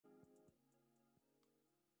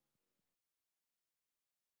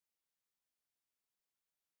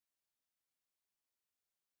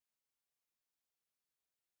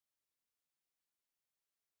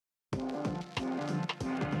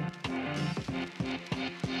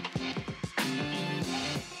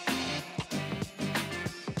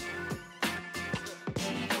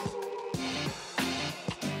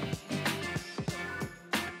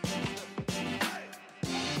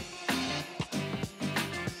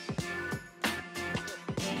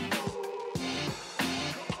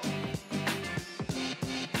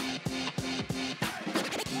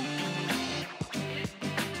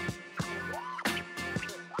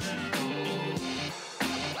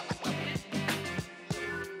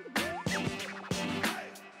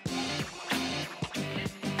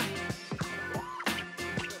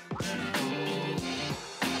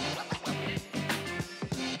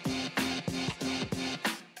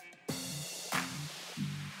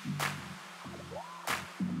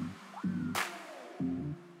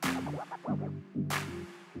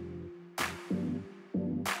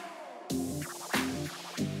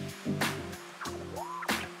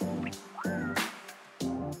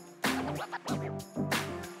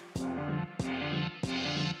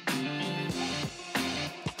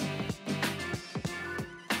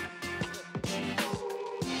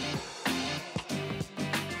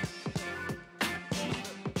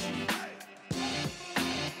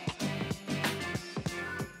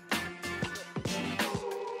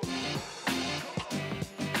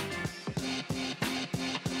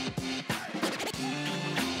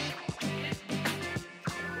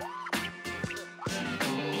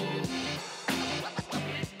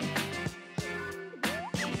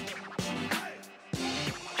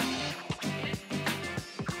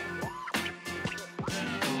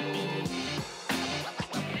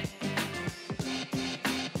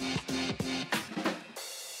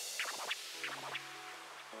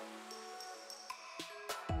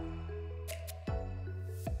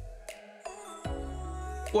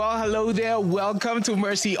Well, hello there. Welcome to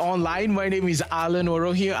Mercy Online. My name is Alan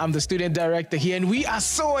Oro here. I'm the student director here, and we are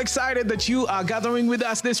so excited that you are gathering with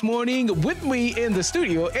us this morning. With me in the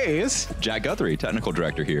studio is Jack Guthrie, technical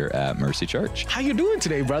director here at Mercy Church. How you doing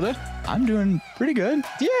today, brother? I'm doing pretty good.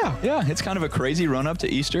 Yeah. It's kind of a crazy run up to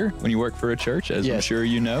Easter when you work for a church, as I'm sure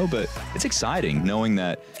you know, but it's exciting knowing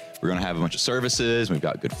that we're going to have a bunch of services. We've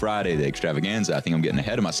got Good Friday, the extravaganza. I think I'm getting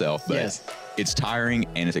ahead of myself, but it's tiring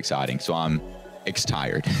and it's exciting. So I'm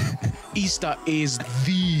tired. Easter is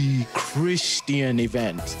the Christian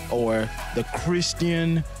event, or the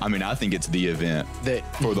Christian... I think it's the event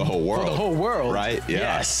for the whole world. For the whole world. Right? Yeah.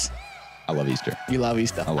 Yes. I love Easter. You love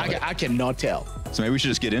Easter. I cannot tell. So maybe we should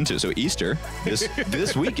just get into it. So Easter,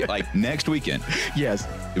 this weekend, like next weekend. Yes.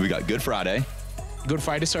 We got Good Friday. Good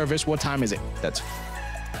Friday service. What time is it? That's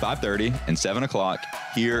 5:30 and 7 o'clock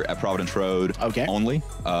here at Providence Road only,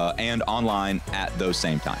 and online at those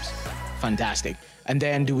same times. Fantastic. And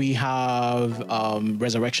then do we have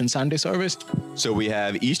Resurrection Sunday service? So we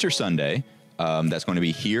have Easter Sunday. That's going to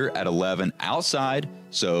be here at 11 outside.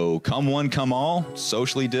 So come one, come all,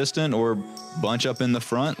 socially distant or bunch up in the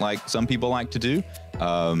front like some people like to do.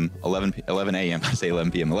 11 a.m. I say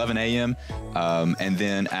 11 p.m. 11 a.m. And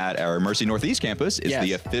then at our Mercy Northeast campus is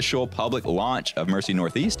the official public launch of Mercy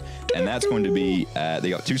Northeast. And that's going to be,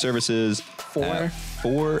 they got two services,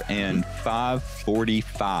 4 and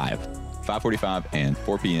 5:45. 5:45 and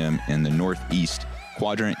 4 p.m. in the Northeast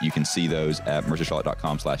quadrant. You can see those at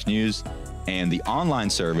mercycharlotte.com/news. And the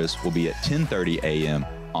online service will be at 10:30 a.m.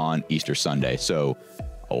 on Easter Sunday. So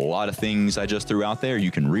a lot of things I just threw out there.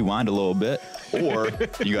 You can rewind a little bit, or you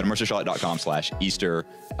can go to mercycharlotte.com/Easter.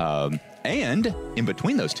 And in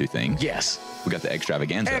between those two things, we got the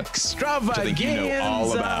extravaganza. Which I think you know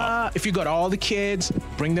all about. If you got all the kids,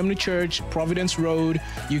 bring them to church, Providence Road.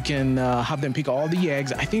 You can have them pick all the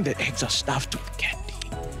eggs. I think the eggs are stuffed with candy.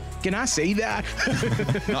 Can I say that?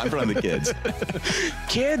 Not in front of the kids.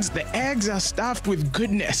 Kids, the eggs are stuffed with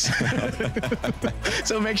goodness.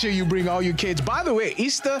 So make sure you bring all your kids. By the way,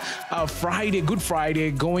 Easter Friday, Good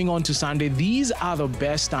Friday, going on to Sunday, these are the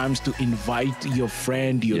best times to invite your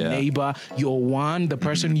friend, your neighbor, your one, the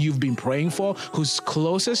person you've been praying for, who's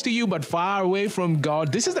closest to you but far away from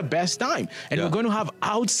God. This is the best time. And we're going to have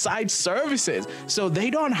outside services. So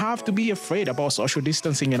they don't have to be afraid about social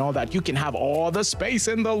distancing and all that. You can have all the space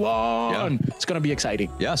in the lawn. It's going to be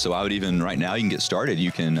exciting. Yeah, so I would even right now, you can get started.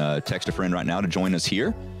 You can text a friend right now to join us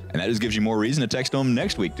here. And that just gives you more reason to text them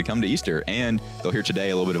next week to come to Easter. And they'll hear today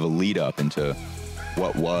a little bit of a lead up into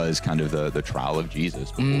what was kind of the trial of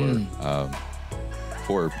Jesus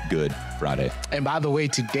for Good Friday. And by the way,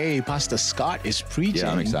 today, Pastor Scott is preaching.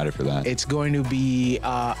 Yeah, I'm excited for that. It's going to be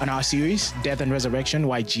on our series, Death and Resurrection,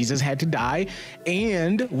 Why Jesus Had to Die.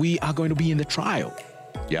 And we are going to be in the trial.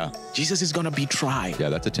 Yeah. Jesus is going to be tried. Yeah,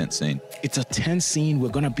 that's a tense scene. It's a tense scene. We're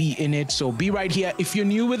going to be in it. So be right here. If you're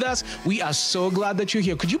new with us, we are so glad that you're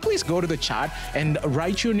here. Could you please go to the chat and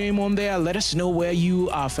write your name on there? Let us know where you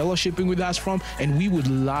are fellowshipping with us from, and we would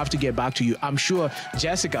love to get back to you. I'm sure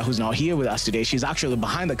Jessica, who's not here with us today, she's actually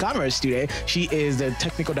behind the cameras today. She is the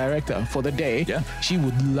technical director for the day. Yeah. She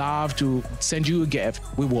would love to send you a gift.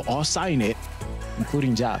 We will all sign it,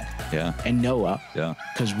 including Jack and Noah,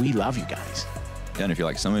 because we love you guys. Yeah, and if you're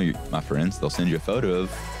like some of my friends, they'll send you a photo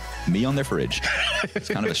of me on their fridge. It's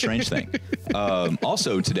kind of a strange thing.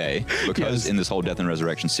 Also today, because in this whole Death and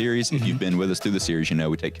Resurrection series, if you've been with us through the series, you know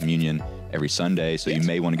we take communion every Sunday. So you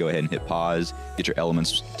may want to go ahead and hit pause, get your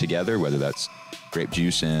elements together, whether that's grape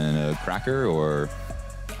juice and a cracker or,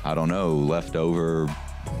 I don't know, leftover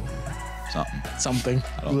something.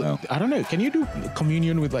 I don't know. Can you do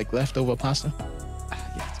communion with like leftover pasta?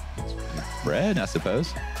 Bread, I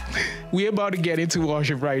suppose. We're about to get into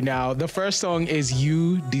worship right now. The first song is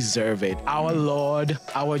You Deserve It. Our Lord,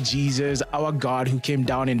 our Jesus, our God who came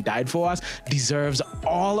down and died for us deserves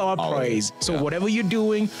all our praise. So whatever you're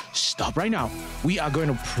doing, stop right now. We are going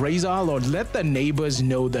to praise our Lord. Let the neighbors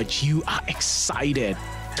know that you are excited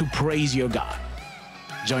to praise your God.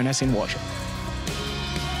 Join us in worship.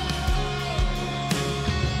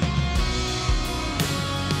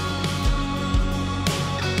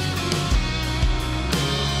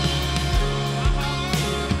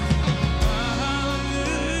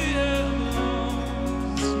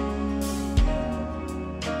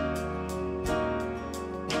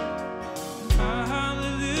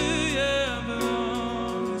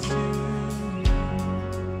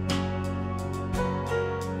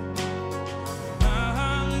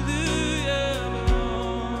 Hallelujah.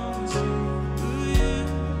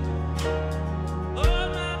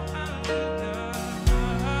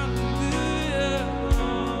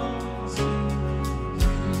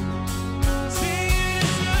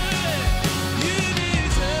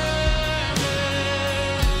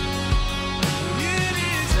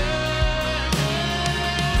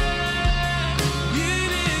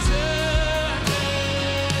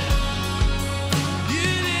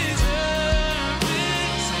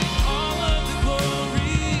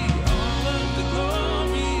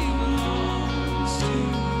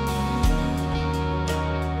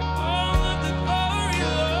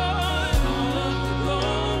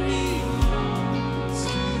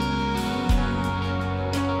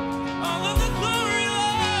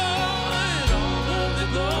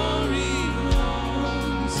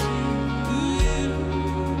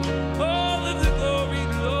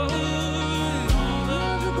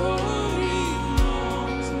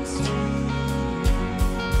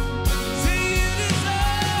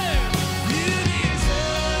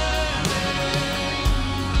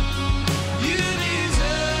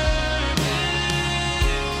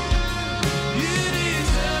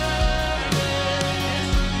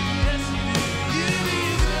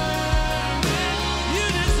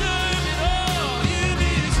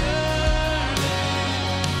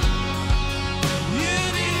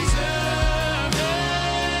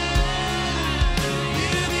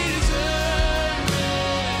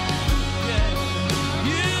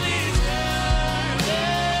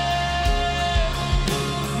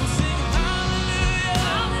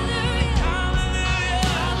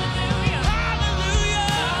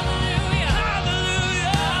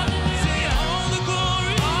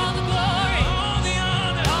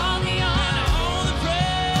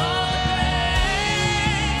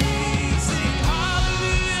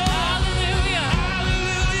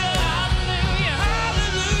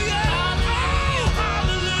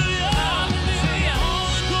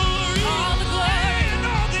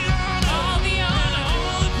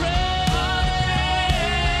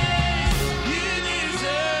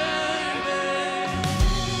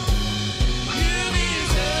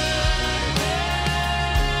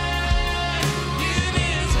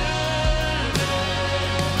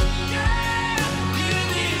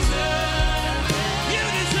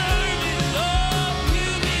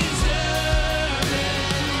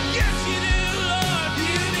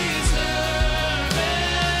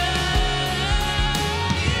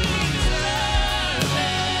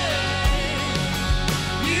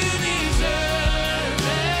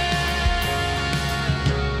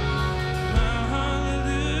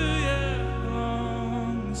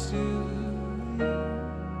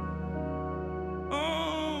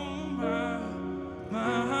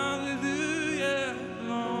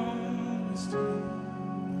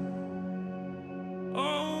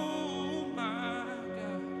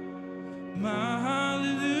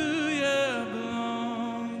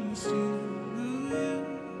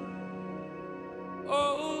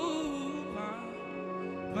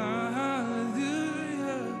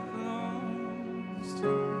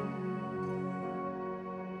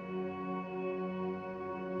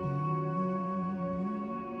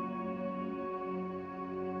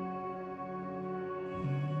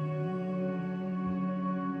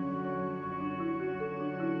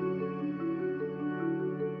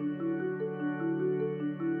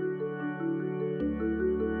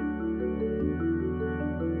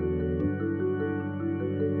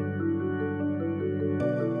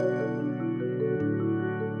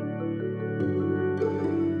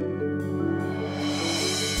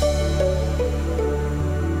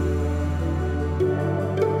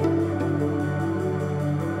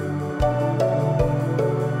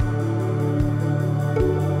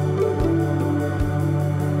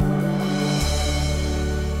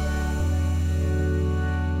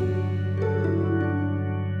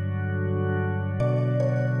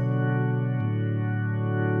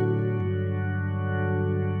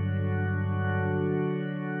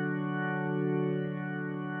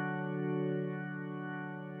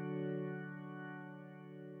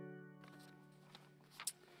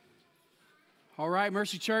 All right,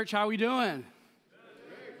 Mercy Church, how we doing?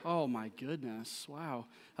 Oh, my goodness. Wow.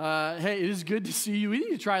 Hey, it is good to see you. We need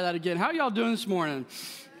to try that again. How y'all doing this morning?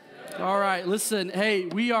 All right, listen. Hey,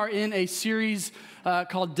 we are in a series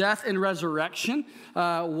called Death and Resurrection.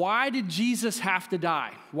 Why did Jesus have to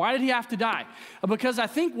die? Why did he have to die? Because I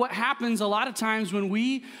think what happens a lot of times when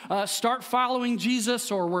we start following Jesus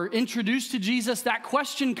or we're introduced to Jesus, that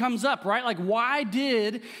question comes up, right? Like, why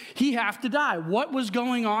did he have to die? What was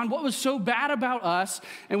going on? What was so bad about us?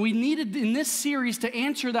 And we needed in this series to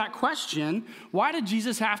answer that question, why did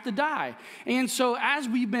Jesus have to die? And so as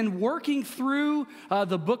we've been working through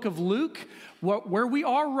the book of Luke, where we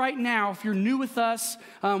are right now, if you're new with us,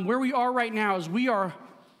 where we are right now is we are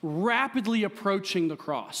rapidly approaching the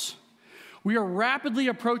cross. We are rapidly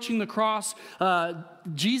approaching the cross.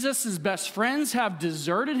 Jesus' best friends have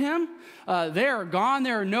deserted him. They are gone. They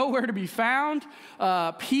are nowhere to be found.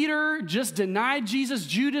 Peter just denied Jesus.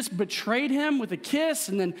 Judas betrayed him with a kiss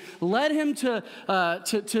and then led him to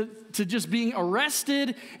just being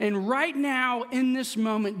arrested. And right now, in this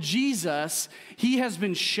moment, Jesus, he has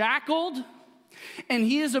been shackled. And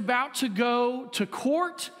he is about to go to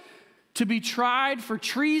court to be tried for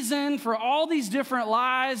treason, for all these different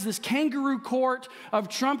lies, this kangaroo court of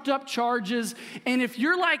trumped up charges. And if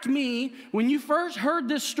you're like me, when you first heard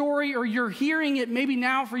this story or you're hearing it maybe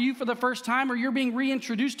now for you for the first time or you're being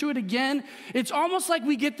reintroduced to it again, it's almost like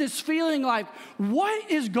we get this feeling like,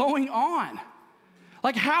 what is going on?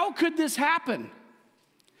 Like, how could this happen?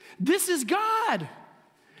 This is God.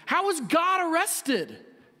 How is God arrested?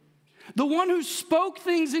 The one who spoke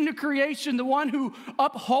things into creation, the one who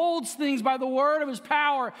upholds things by the word of his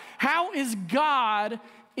power. How is God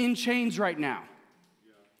in chains right now?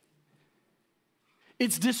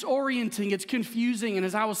 It's disorienting, it's confusing. And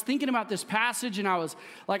as I was thinking about this passage and I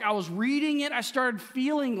was reading it, I started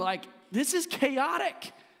feeling like this is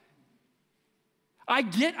chaotic. I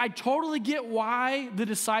totally get why the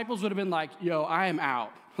disciples would have been like, yo, I am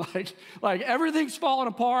out. Like everything's falling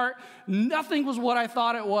apart. Nothing was what I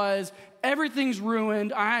thought it was. Everything's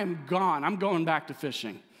ruined. I am gone. I'm going back to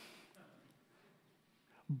fishing.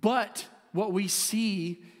 But what we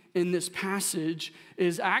see in this passage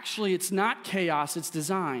is actually it's not chaos, it's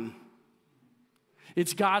design.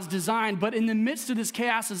 It's God's design. But in the midst of this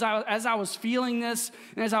chaos, as I was feeling this,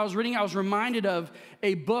 and as I was reading, I was reminded of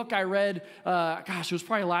a book I read, it was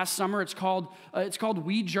probably last summer. It's called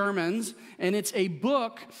We Germans. And it's a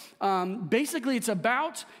book, basically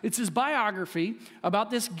it's his biography about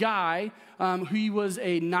this guy who was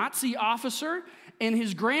a Nazi officer, and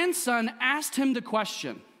his grandson asked him the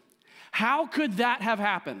question, how could that have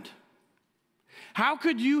happened? How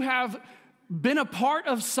could you have been a part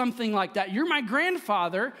of something like that? You're my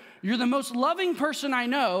grandfather. You're the most loving person I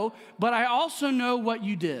know, but I also know what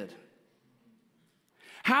you did.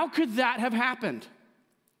 How could that have happened?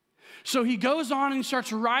 So he goes on and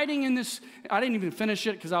starts writing in this. I didn't even finish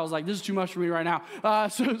it because I was like, this is too much for me right now.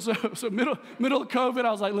 So middle of COVID, I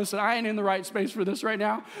was like, listen, I ain't in the right space for this right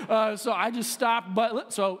now. So I just stopped.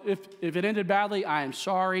 But so if it ended badly, I am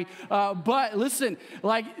sorry. But listen,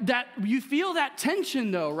 like that, you feel that tension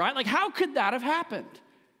though, right? Like, how could that have happened?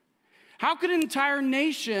 How could an entire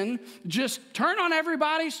nation just turn on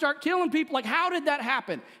everybody, start killing people? Like, how did that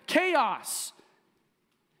happen? Chaos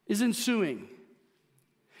is ensuing.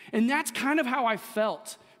 And that's kind of how I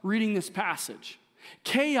felt reading this passage.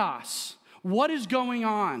 Chaos. What is going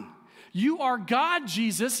on? You are God,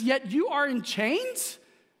 Jesus, yet you are in chains?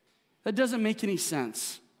 That doesn't make any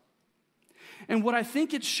sense. And what I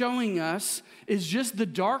think it's showing us is just the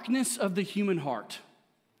darkness of the human heart.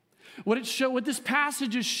 What this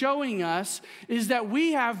passage is showing us is that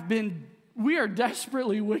we are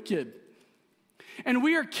desperately wicked. And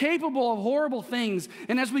we are capable of horrible things.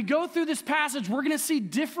 And as we go through this passage, we're going to see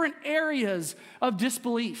different areas of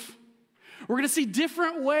disbelief. We're going to see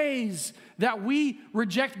different ways that we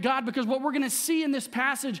reject God, because what we're going to see in this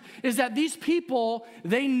passage is that these people,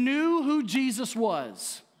 they knew who Jesus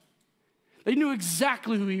was. They knew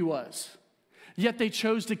exactly who he was, yet they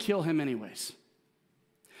chose to kill him anyways.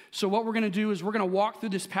 So what we're going to do is we're going to walk through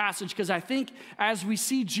this passage, because I think as we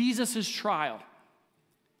see Jesus' trial,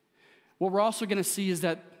 what we're also going to see is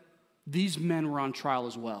that these men were on trial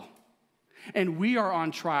as well. And we are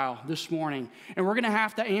on trial this morning. And we're going to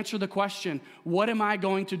have to answer the question, what am I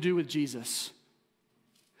going to do with Jesus?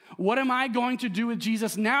 What am I going to do with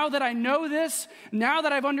Jesus? Now that I know this, now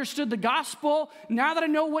that I've understood the gospel, now that I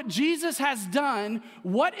know what Jesus has done,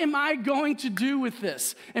 what am I going to do with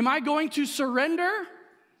this? Am I going to surrender?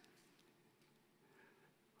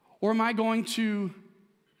 Or am I going to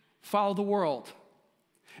follow the world?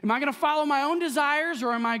 Am I going to follow my own desires,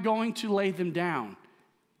 or am I going to lay them down?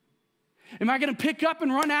 Am I going to pick up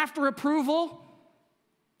and run after approval?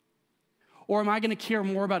 Or am I going to care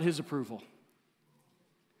more about his approval?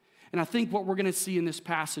 And I think what we're going to see in this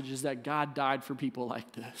passage is that God died for people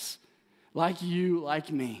like this, like you,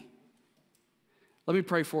 like me. Let me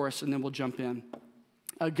pray for us, and then we'll jump in.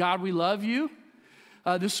 God, we love you.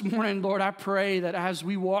 This morning, Lord, I pray that as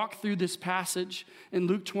we walk through this passage in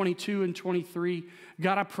Luke 22 and 23,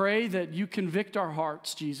 God, I pray that you convict our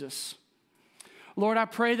hearts, Jesus. Lord, I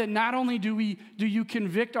pray that not only do you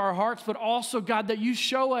convict our hearts, but also, God, that you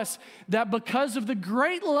show us that because of the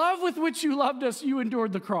great love with which you loved us, you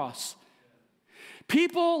endured the cross.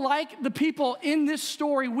 People like the people in this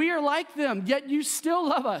story, we are like them, yet you still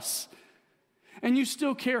love us, and you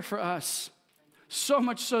still care for us, so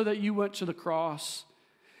much so that you went to the cross.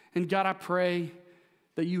 And God, I pray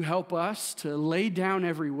that you help us to lay down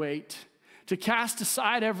every weight, to cast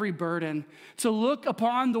aside every burden, to look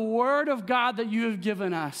upon the word of God that you have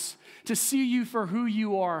given us, to see you for who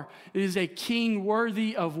you are. It is a king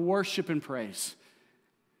worthy of worship and praise.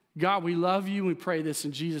 God, we love you, and we pray this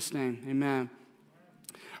in Jesus' name. Amen.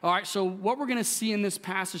 All right, so what we're going to see in this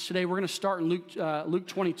passage today, we're going to start in Luke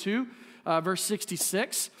 22. Verse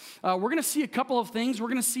 66. We're going to see a couple of things. We're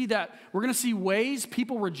going to see ways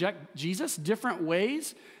people reject Jesus, different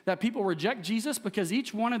ways that people reject Jesus, because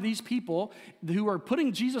each one of these people who are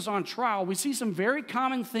putting Jesus on trial, we see some very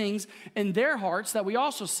common things in their hearts that we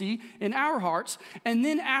also see in our hearts. And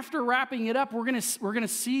then after wrapping it up, we're going to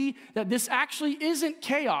see that this actually isn't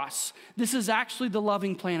chaos. This is actually the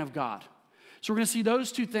loving plan of God. So we're going to see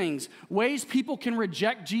those two things, ways people can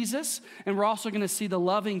reject Jesus, and we're also going to see the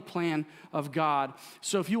loving plan of God.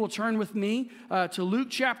 So if you will turn with me to Luke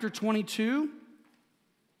chapter 22,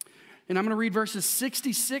 and I'm going to read verses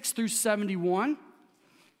 66 through 71,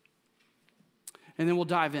 and then we'll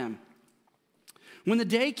dive in. When the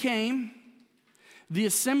day came, the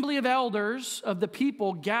assembly of elders of the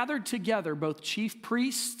people gathered together, both chief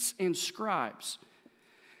priests and scribes.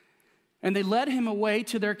 And they led him away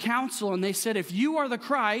to their council, and they said, if you are the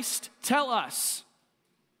Christ, tell us.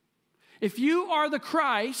 If you are the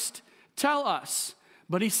Christ, tell us.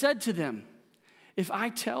 But he said to them, if I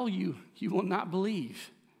tell you, you will not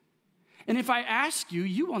believe. And if I ask you,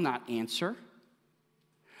 you will not answer.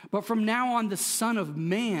 But from now on, the Son of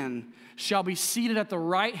Man shall be seated at the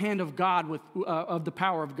right hand of God of the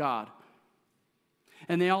power of God.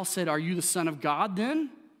 And they all said, are you the Son of God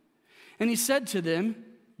then? And he said to them,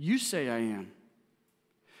 you say I am.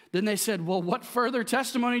 Then they said, well, what further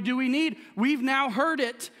testimony do we need? We've now heard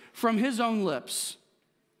it from his own lips.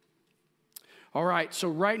 All right, so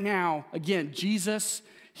right now, again, Jesus,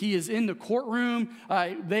 he is in the courtroom.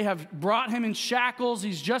 They have brought him in shackles.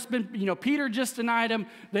 He's just been, Peter just denied him.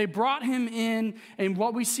 They brought him in, and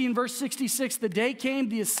what we see in verse 66, the day came,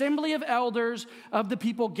 the assembly of elders of the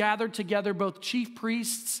people gathered together, both chief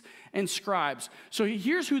priests and scribes. So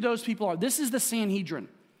here's who those people are. This is the Sanhedrin.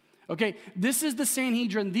 Okay, this is the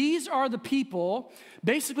Sanhedrin. These are the people,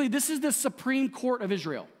 basically this is the Supreme Court of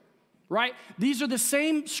Israel, right? These are the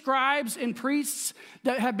same scribes and priests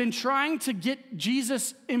that have been trying to get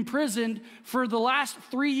Jesus imprisoned for the last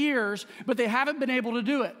 3 years, but they haven't been able to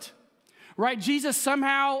do it, right? Jesus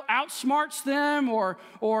somehow outsmarts them or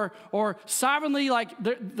sovereignly, like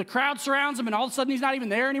the crowd surrounds him and all of a sudden he's not even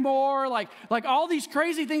there anymore. Like all these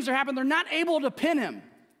crazy things are happening. They're not able to pin him.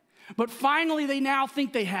 But finally, they now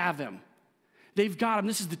think they have him. They've got him.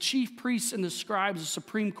 This is the chief priests and the scribes, the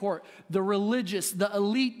Supreme Court, the religious, the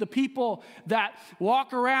elite, the people that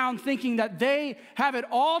walk around thinking that they have it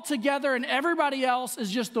all together and everybody else is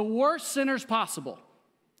just the worst sinners possible.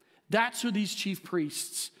 That's who these chief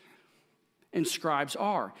priests and scribes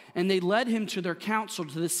are. And they led him to their council,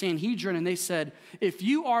 to the Sanhedrin, and they said, if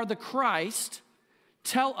you are the Christ,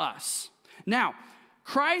 tell us. Now,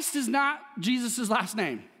 Christ is not Jesus' last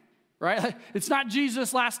name. Right? It's not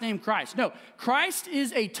Jesus' last name, Christ. No, Christ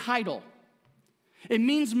is a title. It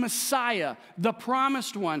means Messiah, the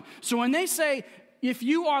promised one. So when they say, if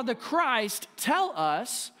you are the Christ, tell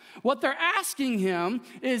us, what they're asking him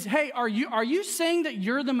is, hey, are you saying that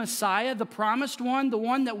you're the Messiah, the promised one, the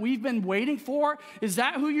one that we've been waiting for? Is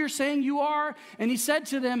that who you're saying you are? And he said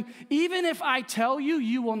to them, even if I tell you,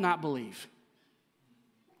 you will not believe.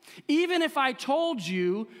 Even if I told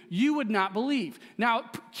you, you would not believe. Now,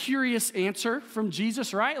 curious answer from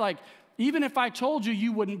Jesus, right? Like, even if I told you,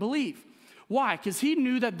 you wouldn't believe. Why? Because he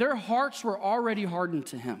knew that their hearts were already hardened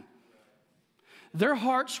to him. Their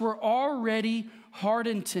hearts were already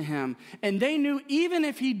hardened to him. And they knew even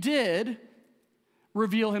if he did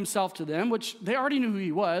reveal himself to them, which they already knew who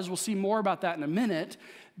he was, we'll see more about that in a minute,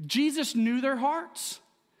 Jesus knew their hearts.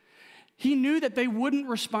 He knew that they wouldn't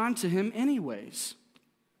respond to him anyways.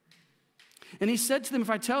 And he said to them, if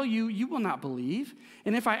I tell you, you will not believe.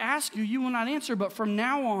 And if I ask you, you will not answer. But from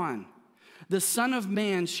now on, the Son of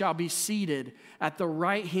Man shall be seated at the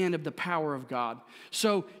right hand of the power of God.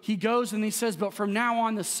 So he goes and he says, but from now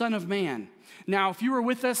on, the Son of Man. Now, if you were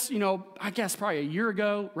with us, I guess probably a year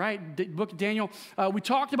ago, right? The book of Daniel, we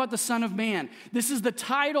talked about the Son of Man. This is the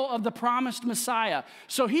title of the promised Messiah.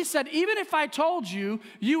 So he said, even if I told you,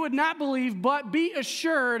 you would not believe, but be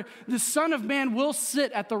assured the Son of Man will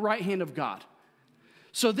sit at the right hand of God.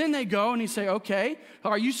 So then they go and he say, okay,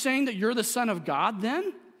 are you saying that you're the Son of God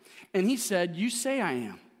then? And he said, you say I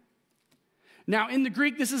am. Now, in the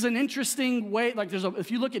Greek, this is an interesting way. Like,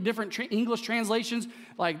 if you look at different English translations,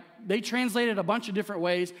 like they translate it a bunch of different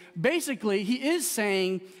ways. Basically, he is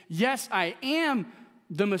saying, yes, I am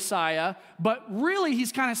the Messiah, but really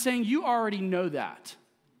he's kind of saying, you already know that.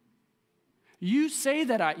 You say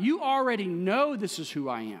that you already know this is who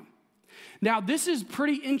I am. Now, this is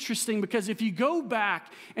pretty interesting because if you go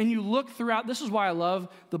back and you look throughout, this is why I love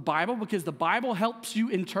the Bible, because the Bible helps you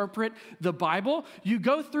interpret the Bible. You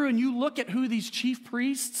go through and you look at who these chief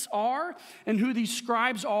priests are and who these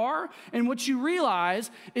scribes are, and what you realize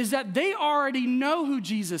is that they already know who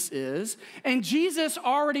Jesus is, and Jesus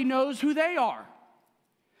already knows who they are.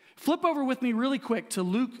 Flip over with me really quick to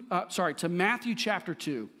Matthew chapter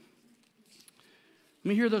 2. Let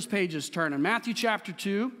me hear those pages turning. Matthew chapter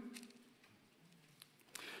 2.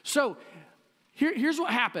 So here's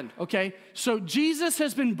what happened, okay? So Jesus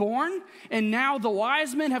has been born, and now the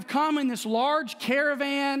wise men have come in this large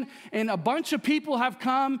caravan, and a bunch of people have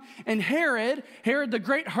come, and Herod the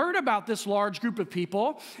Great heard about this large group of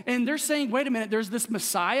people, and they're saying, wait a minute, there's this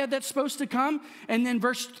Messiah that's supposed to come, and then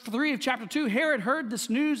verse 3 of chapter 2, Herod heard this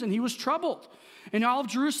news, and he was troubled, and all of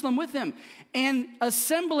Jerusalem with him. And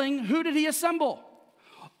assembling, who did he assemble?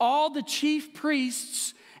 All the chief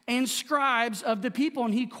priests and scribes of the people,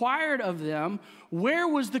 and he inquired of them, where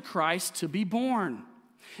was the Christ to be born?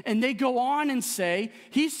 And they go on and say,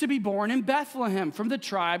 he's to be born in Bethlehem from the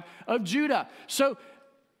tribe of Judah. So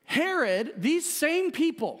Herod, these same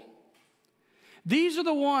people, these are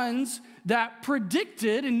the ones that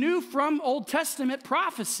predicted and knew from Old Testament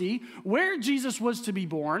prophecy where Jesus was to be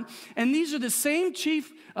born. And these are the same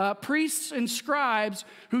chief priests and scribes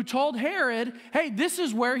who told Herod, hey, this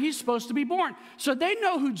is where he's supposed to be born. So they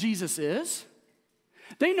know who Jesus is.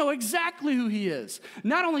 They know exactly who he is.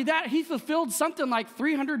 Not only that, he fulfilled something like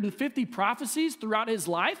 350 prophecies throughout his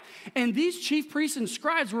life. And these chief priests and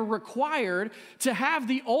scribes were required to have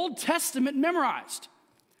the Old Testament memorized.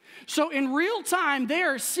 So in real time, they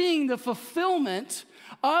are seeing the fulfillment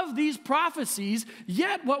of these prophecies,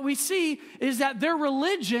 yet what we see is that their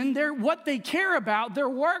religion, what they care about, their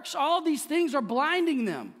works, all these things are blinding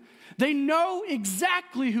them. They know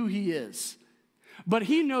exactly who he is, but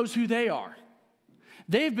he knows who they are.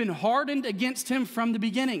 They've been hardened against him from the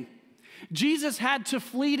beginning. Jesus had to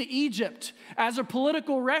flee to Egypt as a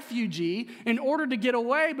political refugee in order to get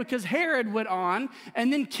away because Herod went on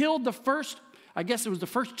and then killed the first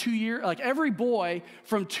 2 years, like every boy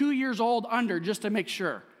from 2 years old under, just to make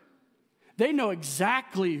sure. They know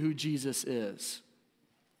exactly who Jesus is.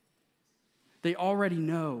 They already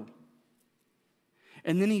know.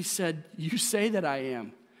 And then he said, you say that I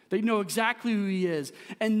am. They know exactly who he is.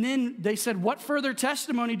 And then they said, what further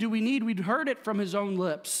testimony do we need? We'd heard it from his own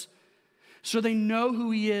lips. So they know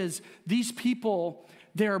who he is. These people,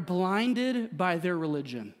 they're blinded by their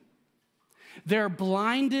religion. They're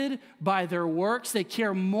blinded by their works. They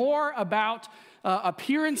care more about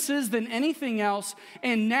appearances than anything else.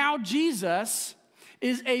 And now Jesus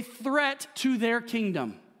is a threat to their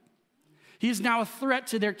kingdom. He is now a threat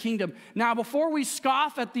to their kingdom. Now, before we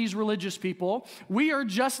scoff at these religious people, we are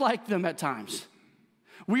just like them at times.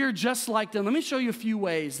 We are just like them. Let me show you a few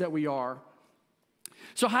ways that we are.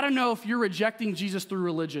 So how to know if you're rejecting Jesus through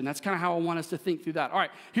religion? That's kind of how I want us to think through that. All right,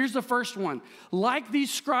 here's the first one. Like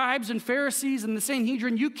these scribes and Pharisees and the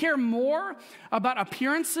Sanhedrin, you care more about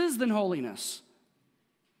appearances than holiness.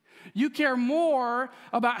 You care more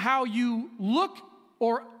about how you look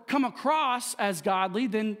or come across as godly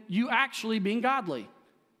than you actually being godly.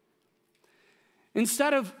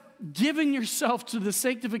 Instead of giving yourself to the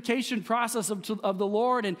sanctification process of the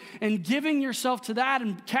Lord and giving yourself to that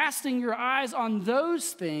and casting your eyes on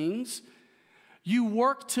those things, you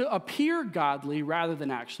work to appear godly rather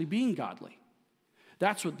than actually being godly.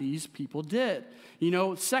 That's what these people did.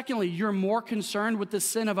 Secondly, you're more concerned with the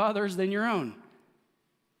sin of others than your own.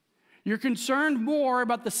 You're concerned more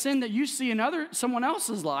about the sin that you see in someone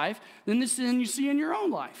else's life than the sin you see in your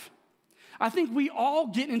own life. I think we all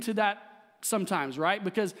get into that sometimes, right?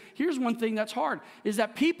 Because here's one thing that's hard, is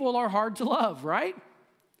that people are hard to love, right?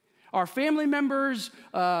 Our family members,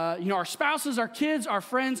 our spouses, our kids, our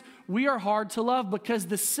friends, we are hard to love because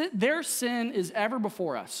their sin is ever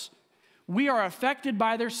before us. We are affected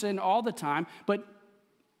by their sin all the time, but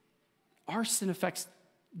our sin affects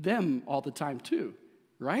them all the time too,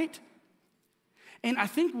 right? And I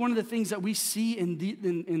think one of the things that we see in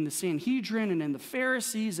the Sanhedrin and in the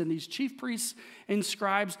Pharisees and these chief priests and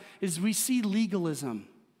scribes is we see legalism.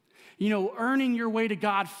 Earning your way to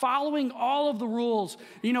God, following all of the rules,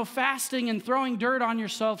 fasting and throwing dirt on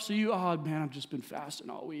yourself so I've just been fasting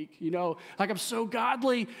all week, like I'm so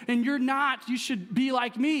godly, and you're not. You should be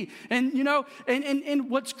like me. And, and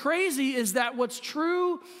what's crazy is that what's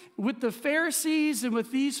true with the Pharisees and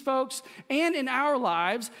with these folks and in our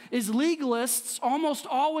lives is legalists almost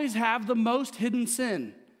always have the most hidden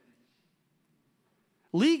sin.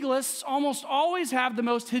 Legalists almost always have the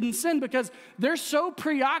most hidden sin because they're so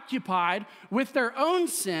preoccupied with their own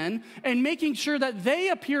sin and making sure that they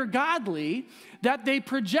appear godly that they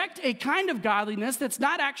project a kind of godliness that's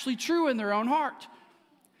not actually true in their own heart.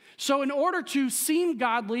 So in order to seem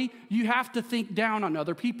godly, you have to think down on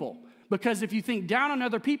other people. Because if you think down on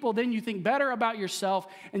other people, then you think better about yourself,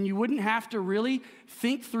 and you wouldn't have to really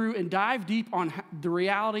think through and dive deep on the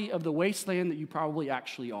reality of the wasteland that you probably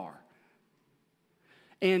actually are.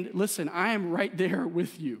 And listen, I am right there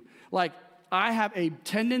with you. Like, I have a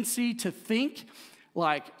tendency to think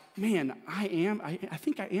like, man, I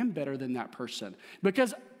think I am better than that person.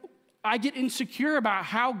 Because I get insecure about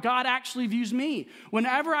how God actually views me.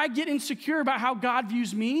 Whenever I get insecure about how God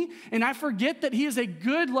views me, and I forget that he is a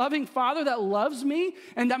good, loving Father that loves me,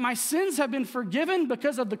 and that my sins have been forgiven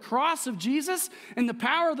because of the cross of Jesus and the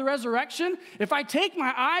power of the resurrection, if I take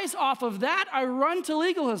my eyes off of that, I run to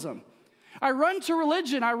legalism. I run to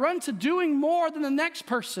religion. I run to doing more than the next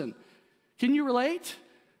person. Can you relate?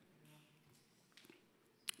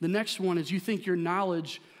 The next one is you think your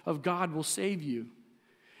knowledge of God will save you.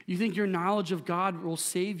 You think your knowledge of God will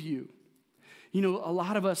save you. A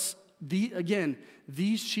lot of us,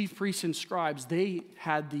 these chief priests and scribes, they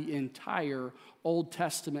had the entire Old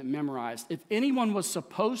Testament memorized. If anyone was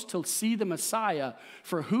supposed to see the Messiah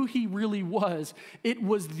for who he really was, it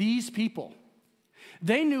was these people.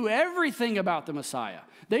 They knew everything about the Messiah.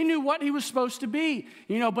 They knew what he was supposed to be,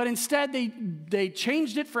 but instead they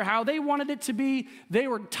changed it for how they wanted it to be. They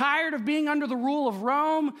were tired of being under the rule of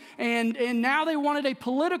Rome, and now they wanted a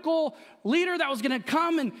political leader that was going to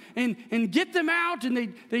come and get them out, and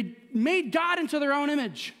they made God into their own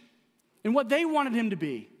image and what they wanted him to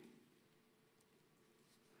be.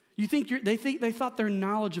 They thought their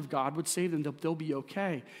knowledge of God would save them. They'll be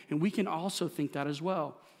okay. And we can also think that as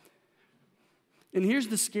well. And here's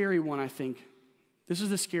the scary one, I think. This is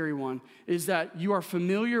the scary one, is that you are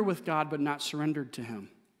familiar with God but not surrendered to him.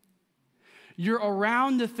 You're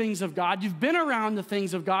around the things of God. You've been around the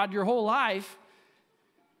things of God your whole life.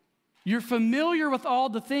 You're familiar with all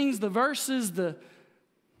the things, the verses, the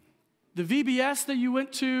VBS that you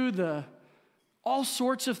went to, all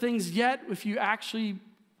sorts of things, yet if you actually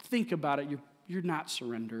think about it, you're not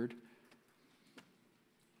surrendered.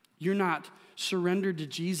 You're not surrendered to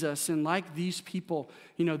Jesus. And like these people,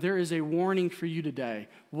 there is a warning for you today.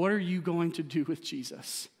 What are you going to do with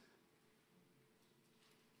Jesus?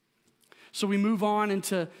 So we move on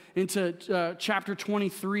into chapter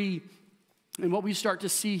 23. And what we start to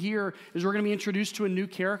see here is we're going to be introduced to a new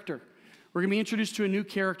character. We're going to be introduced to a new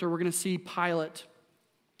character. We're going to see Pilate.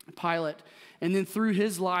 And then through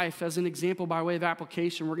his life, as an example by way of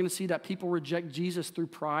application, we're going to see that people reject Jesus through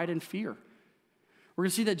pride and fear. We're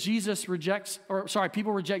going to see that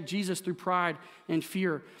people reject Jesus through pride and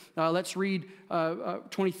fear. Let's read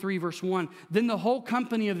 23, verse 1. Then the whole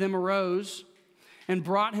company of them arose and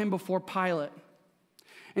brought him before Pilate.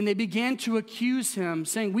 And they began to accuse him,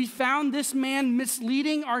 saying, "We found this man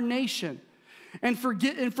misleading our nation and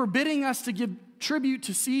forbidding us to give tribute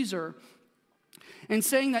to Caesar, and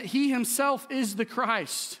saying that he himself is the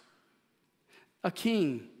Christ, a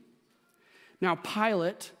king." Now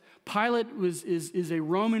Pilate is a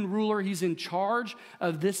Roman ruler. He's in charge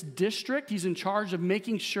of this district. He's in charge of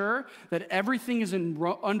making sure that everything is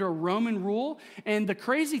under Roman rule. And the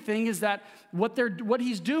crazy thing is that what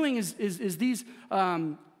he's doing is these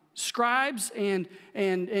scribes and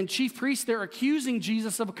chief priests, they're accusing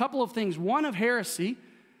Jesus of a couple of things. One, of heresy,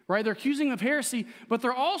 right? They're accusing him of heresy, but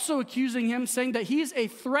they're also accusing him, saying that he's a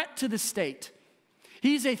threat to the state.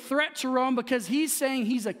 He's a threat to Rome because he's saying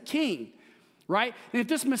he's a king. Right? And if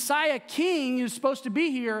this Messiah king is supposed to be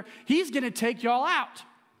here, he's going to take y'all out.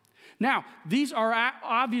 Now, these are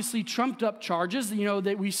obviously trumped up charges,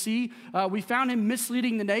 that we see. We found him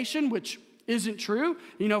misleading the nation, which isn't true.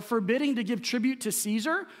 Forbidding to give tribute to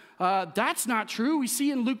Caesar. That's not true. We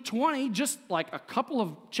see in Luke 20, just like a couple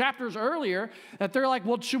of chapters earlier, that they're like,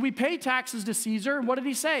 well, should we pay taxes to Caesar? And what did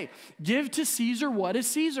he say? Give to Caesar what is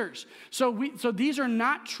Caesar's. So these are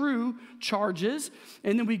not true charges.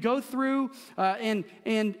 And then we go through and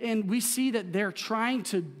we see that they're trying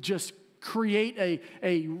to just create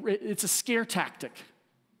it's a scare tactic.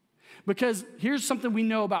 Because here's something we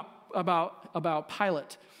know about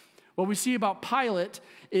Pilate. What we see about Pilate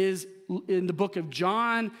is in the book of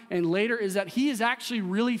John and later is that he is actually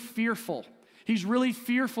really fearful. He's really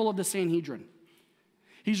fearful of the Sanhedrin.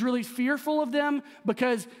 He's really fearful of them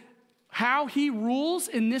because how he rules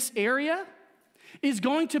in this area is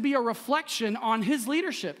going to be a reflection on his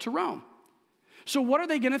leadership to Rome. So what are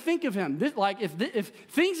they going to think of him? If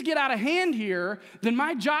things get out of hand here, then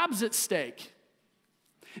my job's at stake.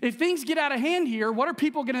 If things get out of hand here, what are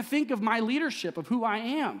people going to think of my leadership, of who I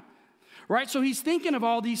am? Right? So he's thinking of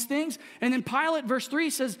all these things. And then Pilate, verse 3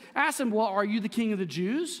 says, ask him, well, are you the king of the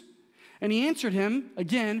Jews? And he answered him,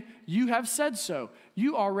 again, you have said so.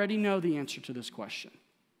 You already know the answer to this question.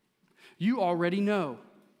 You already know.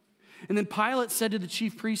 And then Pilate said to the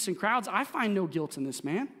chief priests and crowds, I find no guilt in this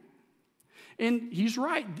man. And he's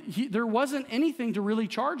right. There wasn't anything to really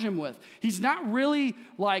charge him with. He's not really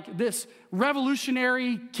like this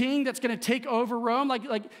revolutionary king that's going to take over Rome. Like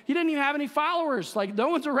he didn't even have any followers. Like no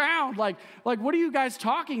one's around. Like what are you guys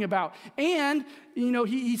talking about? And,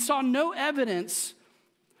 he saw no evidence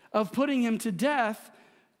of putting him to death,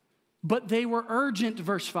 but they were urgent,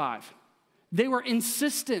 verse 5. They were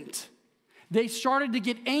insistent. They started to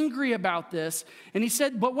get angry about this. And he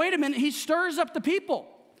said, but wait a minute, he stirs up the people.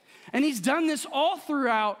 And he's done this all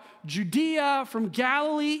throughout Judea, from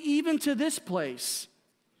Galilee, even to this place.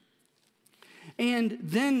 And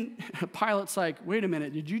then Pilate's like, wait a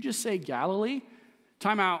minute, did you just say Galilee?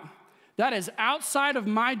 Time out. That is outside of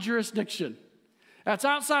my jurisdiction. That's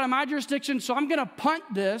outside of my jurisdiction, so I'm going to punt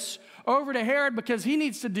this over to Herod because he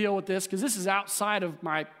needs to deal with this because this is outside of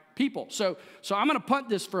my people. So I'm going to punt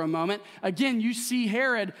this for a moment. Again, you see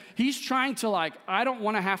Herod, he's trying to I don't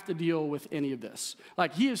want to have to deal with any of this.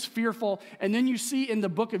 He is fearful. And then you see in the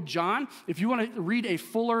book of John, if you want to read a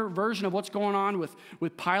fuller version of what's going on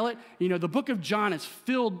with Pilate, the book of John is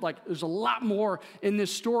filled, there's a lot more in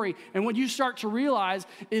this story. And what you start to realize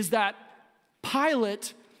is that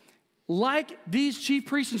Pilate, like these chief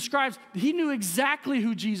priests and scribes, he knew exactly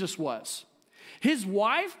who Jesus was. His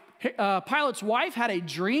wife, Pilate's wife, had a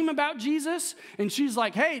dream about Jesus, and she's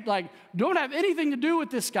like, hey, don't have anything to do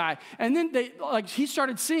with this guy. And then he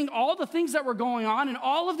started seeing all the things that were going on and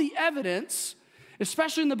all of the evidence,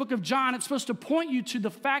 especially in the book of John. It's supposed to point you to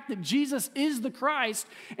the fact that Jesus is the Christ,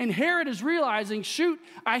 and Herod is realizing, shoot,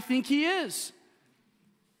 I think he is.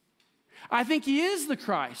 I think he is the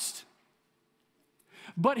Christ.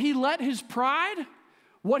 But he let his pride,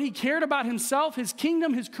 what he cared about himself, his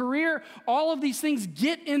kingdom, his career, all of these things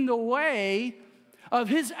get in the way of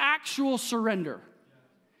his actual surrender.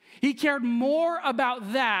 He cared more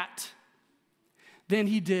about that than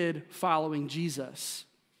he did following Jesus.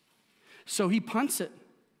 So he punts it.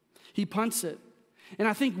 He punts it. And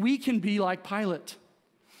I think we can be like Pilate.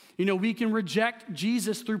 We can reject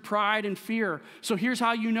Jesus through pride and fear. So here's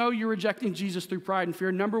how you know you're rejecting Jesus through pride and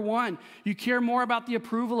fear. Number one, you care more about the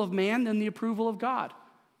approval of man than the approval of God.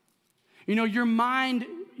 Your mind,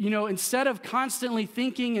 instead of constantly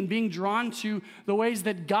thinking and being drawn to the ways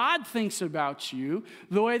that God thinks about you,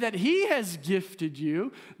 the way that he has gifted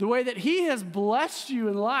you, the way that he has blessed you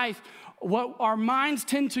in life, what our minds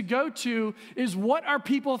tend to go to is, what are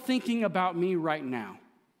people thinking about me right now?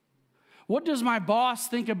 What does my boss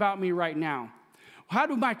think about me right now? How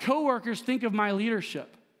do my coworkers think of my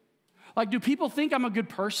leadership? Do people think I'm a good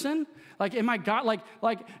person? Am I God?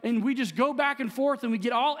 And we just go back and forth and we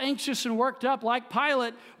get all anxious and worked up like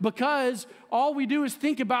Pilate because all we do is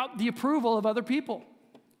think about the approval of other people.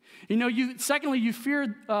 Secondly, you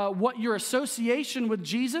fear what your association with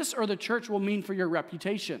Jesus or the church will mean for your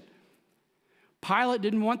reputation. Pilate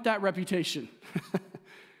didn't want that reputation.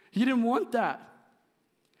 He didn't want that.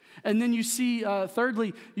 And then you see,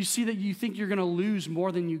 thirdly, you see that you think you're going to lose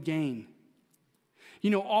more than you gain.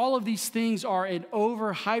 All of these things are an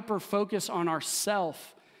hyper focus on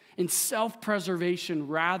ourself and self-preservation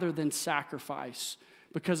rather than sacrifice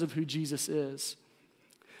because of who Jesus is.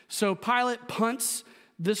 So Pilate punts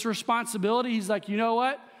this responsibility. He's like, you know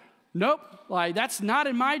what? Nope, that's not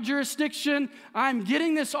in my jurisdiction. I'm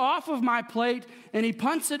getting this off of my plate. And he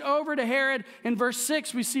punts it over to Herod. In verse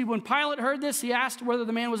 6, we see when Pilate heard this, he asked whether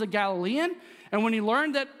the man was a Galilean. And when he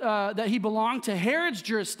learned that he belonged to Herod's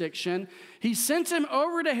jurisdiction, he sent him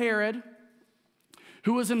over to Herod,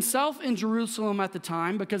 who was himself in Jerusalem at the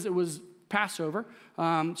time, because it was Passover.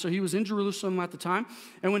 So he was in Jerusalem at the time.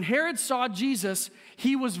 And when Herod saw Jesus,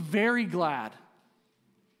 he was very glad.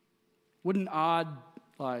 What an odd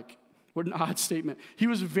statement. He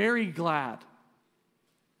was very glad.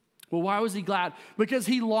 Well, why was he glad? Because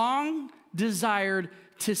he long desired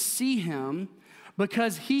to see him,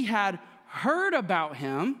 because he had heard about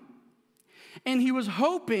him, and he was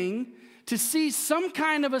hoping to see some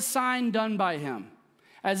kind of a sign done by him,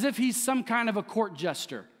 as if he's some kind of a court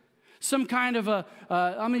jester, some kind of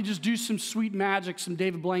let me just do some sweet magic, some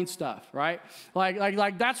David Blaine stuff, right?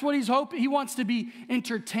 Like that's what he's hoping. He wants to be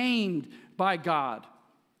entertained by God.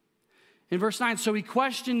 In verse 9, so he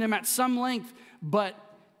questioned him at some length, but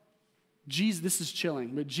Jesus, this is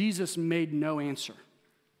chilling, but Jesus made no answer.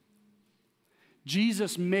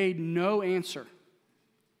 Jesus made no answer.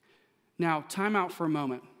 Now, time out for a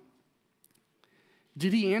moment.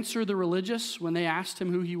 Did he answer the religious when they asked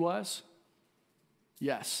him who he was?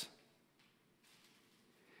 Yes.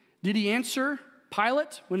 Did he answer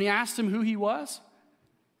Pilate when he asked him who he was?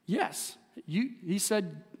 Yes. He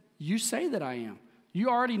said, you say that I am. You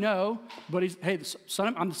already know, but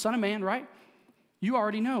I'm the Son of Man, right? You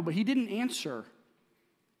already know, but he didn't answer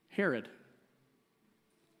Herod.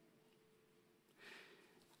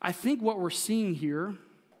 I think what we're seeing here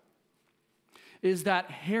is that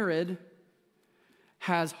Herod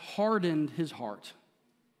has hardened his heart.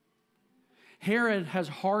 Herod has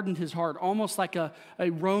hardened his heart, almost like a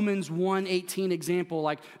Romans 1:18 example,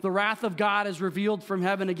 like the wrath of God is revealed from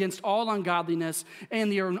heaven against all ungodliness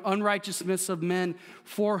and the unrighteousness of men,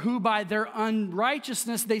 for who by their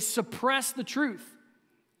unrighteousness they suppress the truth.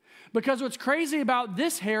 Because what's crazy about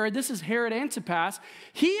this is Herod Antipas,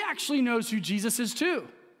 he actually knows who Jesus is too.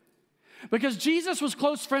 Because Jesus was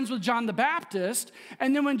close friends with John the Baptist,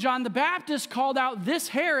 and then when John the Baptist called out this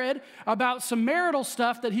Herod about some marital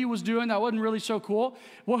stuff that he was doing that wasn't really so cool,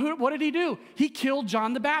 well, what did he do? He killed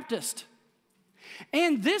John the Baptist.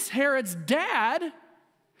 And this Herod's dad,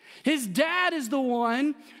 his dad is the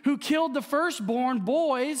one who killed the firstborn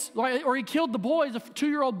boys, or he killed the boys, the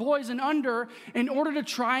 2-year-old boys and under, in order to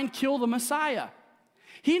try and kill the Messiah.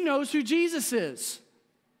 He knows who Jesus is.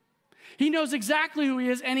 He knows exactly who he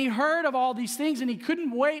is, and he heard of all these things, and he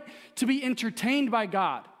couldn't wait to be entertained by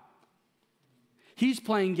God. He's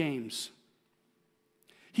playing games.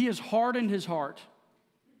 He has hardened his heart.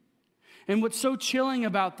 And what's so chilling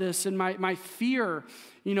about this, and my fear,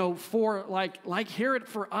 for like Herod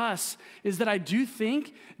for us, is that I do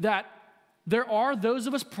think that there are those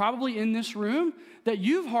of us probably in this room that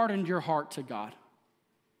you've hardened your heart to God.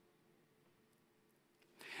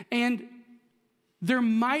 And there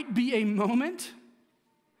might be a moment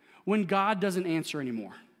when God doesn't answer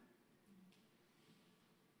anymore.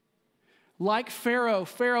 Like Pharaoh,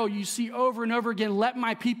 you see over and over again, let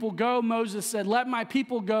my people go, Moses said, let my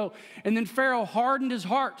people go. And then Pharaoh hardened his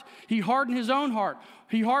heart. He hardened his own heart.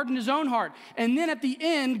 And then at the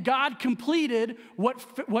end, God completed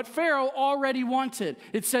what Pharaoh already wanted.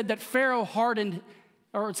 It said that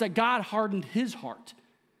God hardened his heart.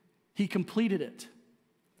 He completed it.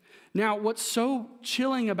 Now, what's so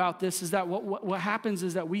chilling about this is that what happens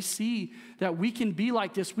is that we see that we can be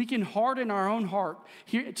like this. We can harden our own heart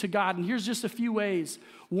here to God. And here's just a few ways.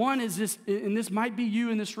 One is this, and this might be you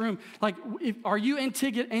in this room. Like, are you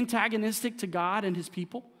antagonistic to God and his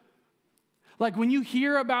people? Like, when you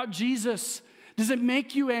hear about Jesus, does it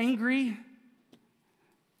make you angry?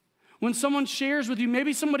 When someone shares with you,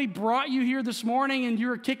 maybe somebody brought you here this morning and you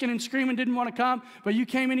were kicking and screaming, didn't want to come, but you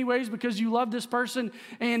came anyways because you love this person.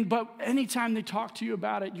 But anytime they talk to you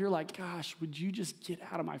about it, you're like, gosh, would you just get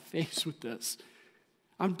out of my face with this?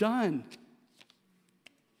 I'm done.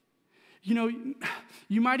 You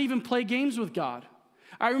might even play games with God.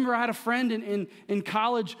 I remember I had a friend in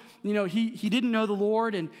college, he didn't know the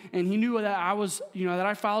Lord, and he knew that I was, that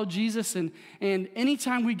I followed Jesus, and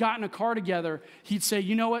anytime we got in a car together, he'd say,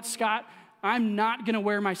 you know what, Scott, I'm not going to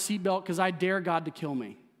wear my seatbelt because I dare God to kill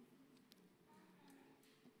me.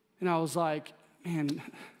 And I was like, man,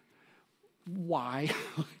 why?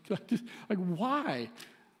 like, why?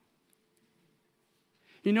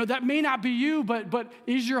 That may not be you, but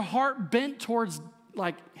is your heart bent towards,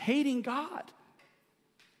 hating God?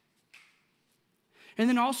 And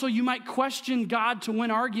then also you might question God to win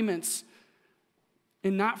arguments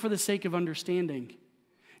and not for the sake of understanding.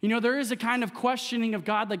 There is a kind of questioning of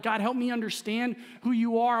God, like, God, help me understand who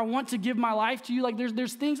you are. I want to give my life to you. Like,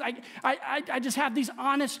 there's things, I just have these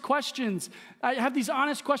honest questions. I have these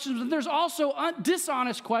honest questions, but there's also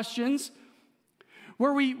dishonest questions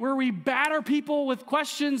where we batter people with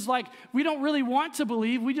questions like we don't really want to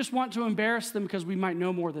believe. We just want to embarrass them because we might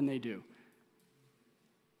know more than they do.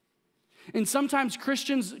 And sometimes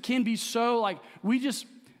Christians can be so like, we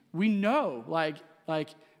know,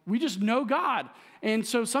 we just know God. And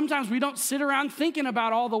so sometimes we don't sit around thinking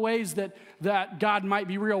about all the ways that God might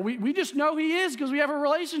be real. We just know he is because we have a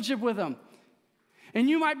relationship with him. And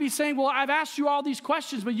you might be saying, well, I've asked you all these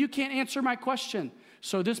questions, but you can't answer my question.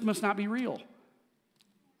 So this must not be real.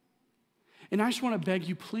 And I just want to beg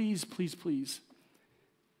you, please, please, please.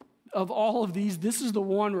 Of all of these, this is the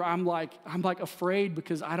one where I'm like afraid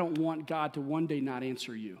because I don't want God to one day not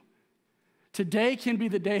answer you. Today can be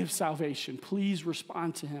the day of salvation. Please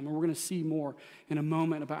respond to him. And we're going to see more in a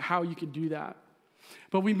moment about how you can do that.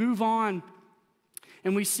 But we move on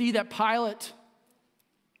and we see that Pilate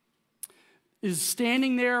is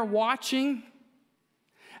standing there watching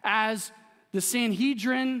as the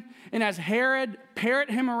Sanhedrin and as Herod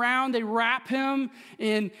parrot him around. They wrap him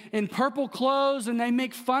in purple clothes and they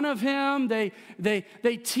make fun of him. They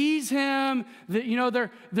tease him.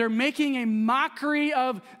 They're making a mockery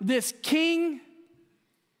of this king.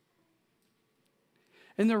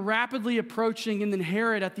 And they're rapidly approaching, and then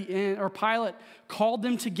Herod at the end, or Pilate, called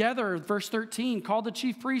them together, verse 13, called the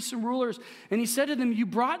chief priests and rulers, and he said to them, you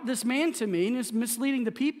brought this man to me, and it's misleading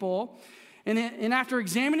the people. And after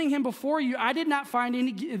examining him before you, I did not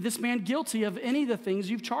find this man guilty of any of the things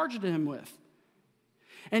you've charged him with.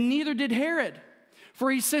 And neither did Herod,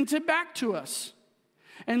 for he sent it back to us.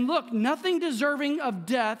 And look, nothing deserving of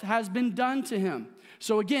death has been done to him.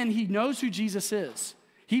 So again, he knows who Jesus is.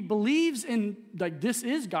 He believes in, this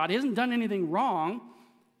is God. He hasn't done anything wrong.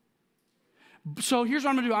 So here's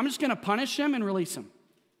what I'm going to do. I'm just going to punish him and release him.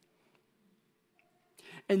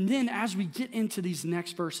 And then as we get into these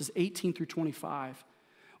next verses, 18 through 25,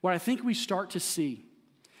 what I think we start to see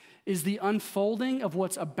is the unfolding of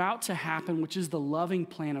what's about to happen, which is the loving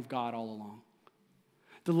plan of God all along.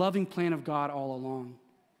 The loving plan of God all along.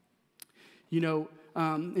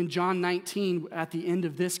 In John 19, at the end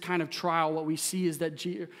of this kind of trial, what we see is that,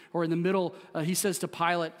 in the middle, he says to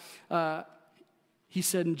Pilate, he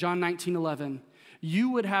said in John 19:11,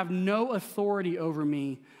 you would have no authority over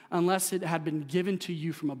me unless it had been given to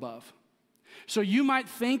you from above. So you might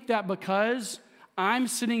think that because I'm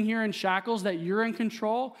sitting here in shackles that you're in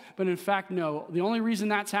control, but in fact, no. The only reason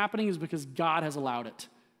that's happening is because God has allowed it.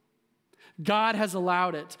 God has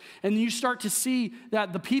allowed it. And you start to see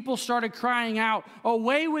that the people started crying out,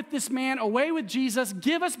 away with this man, away with Jesus,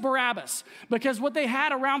 give us Barabbas. Because what they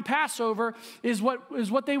had around Passover is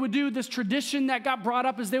what they would do, this tradition that got brought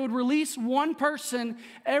up is they would release one person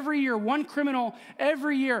every year, one criminal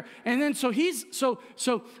every year. And then so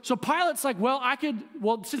Pilate's like,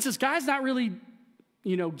 since this guy's not really,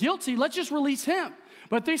 guilty, let's just release him.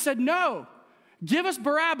 But they said, no, give us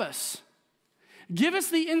Barabbas. Give us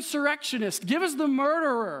the insurrectionist. Give us the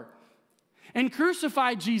murderer. And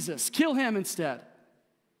crucify Jesus. Kill him instead.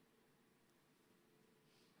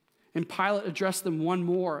 And Pilate addressed them one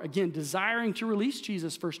more, again, desiring to release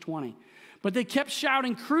Jesus, verse 20. But they kept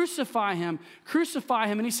shouting, crucify him, crucify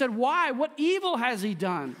him. And he said, why? What evil has he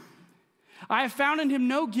done? I have found in him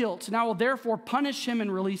no guilt, and I will therefore punish him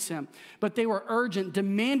and release him. But they were urgent,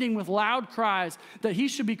 demanding with loud cries that he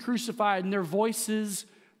should be crucified, and their voices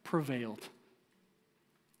prevailed.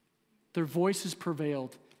 Their voices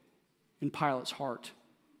prevailed in Pilate's heart.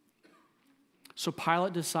 So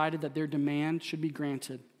Pilate decided that their demand should be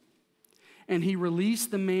granted. And he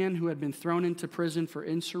released the man who had been thrown into prison for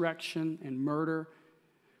insurrection and murder,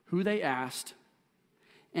 who they asked,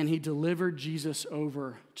 and he delivered Jesus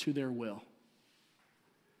over to their will.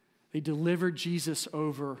 They delivered Jesus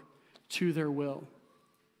over to their will.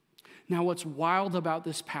 Now, what's wild about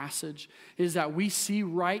this passage is that we see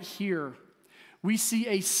right here, we see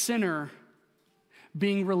a sinner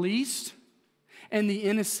being released and the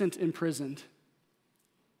innocent imprisoned.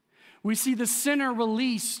 We see the sinner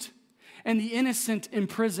released and the innocent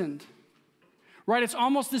imprisoned. Right? It's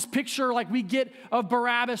almost this picture like we get of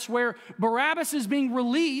Barabbas, where Barabbas is being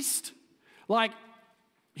released, like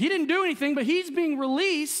he didn't do anything, but he's being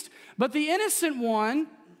released, but the innocent one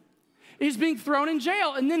is being thrown in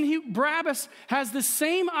jail. And then Barabbas has the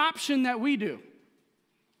same option that we do.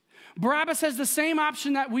 Barabbas has the same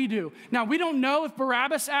option that we do. Now, we don't know if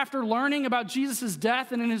Barabbas, after learning about Jesus'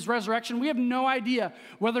 death and in his resurrection, we have no idea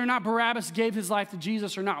whether or not Barabbas gave his life to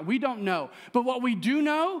Jesus or not. We don't know. But what we do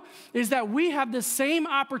know is that we have the same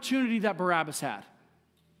opportunity that Barabbas had.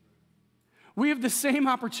 We have the same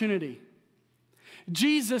opportunity.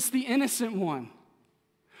 Jesus, the innocent one,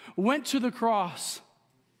 went to the cross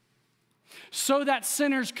so that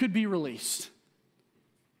sinners could be released.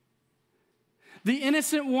 The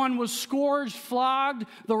innocent one was scourged, flogged,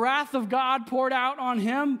 the wrath of God poured out on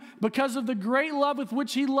him because of the great love with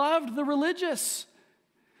which he loved the religious.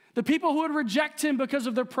 The people who would reject him because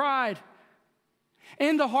of their pride.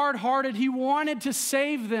 And the hard-hearted, he wanted to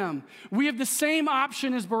save them. We have the same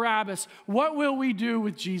option as Barabbas. What will we do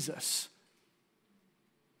with Jesus?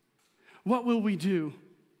 What will we do?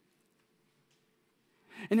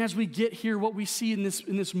 And as we get here, what we see in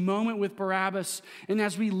this moment with Barabbas, and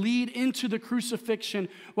as we lead into the crucifixion,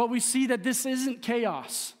 what we see that this isn't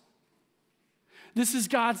chaos. This is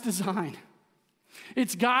God's design.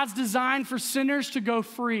 It's God's design for sinners to go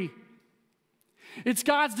free. It's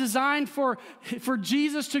God's design for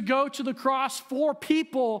Jesus to go to the cross for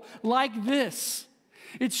people like this.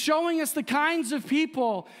 It's showing us the kinds of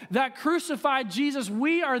people that crucified Jesus.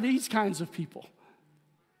 We are these kinds of people.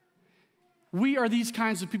 We are these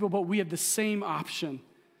kinds of people, but we have the same option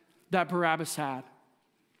that Barabbas had.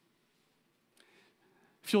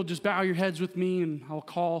 If you'll just bow your heads with me, and I'll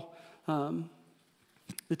call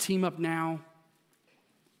the team up now.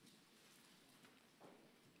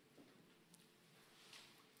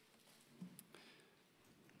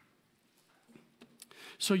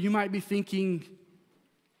 So you might be thinking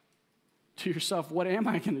to yourself, what am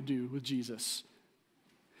I going to do with Jesus?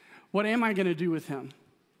 What am I going to do with him?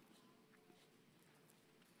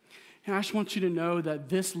 And I just want you to know that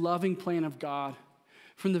this loving plan of God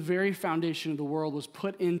from the very foundation of the world was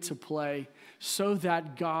put into play so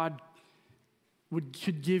that God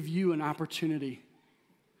could give you an opportunity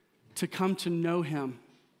to come to know him.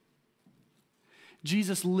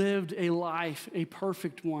 Jesus lived a life, a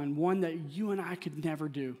perfect one that you and I could never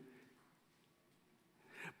do.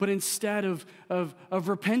 But instead of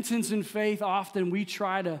repentance and faith, often we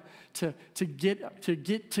try to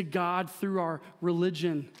get to God through our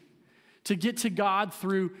religion, to get to God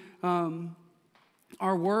through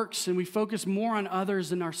our works, and we focus more on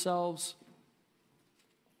others than ourselves.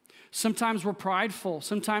 Sometimes we're prideful.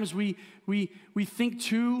 Sometimes we think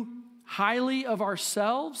too highly of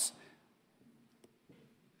ourselves,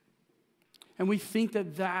 and we think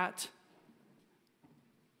that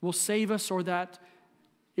will save us or that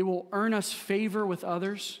it will earn us favor with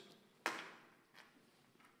others.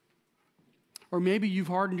 Or maybe you've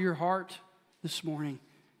hardened your heart this morning.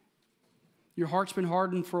 Your heart's been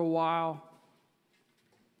hardened for a while.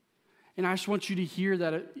 And I just want you to hear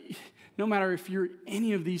that no matter if you're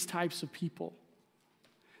any of these types of people,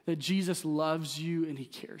 that Jesus loves you and he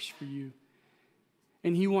cares for you.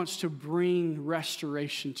 And he wants to bring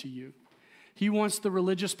restoration to you. He wants the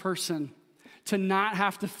religious person to not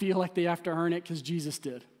have to feel like they have to earn it because Jesus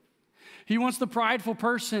did. He wants the prideful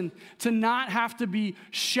person to not have to be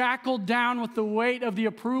shackled down with the weight of the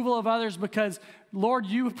approval of others because, Lord,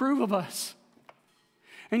 you approve of us.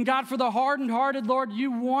 And God, for the hardened-hearted, Lord,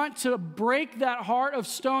 you want to break that heart of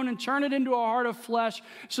stone and turn it into a heart of flesh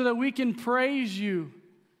so that we can praise you.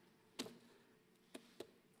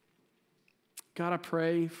 God, I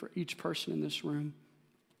pray for each person in this room.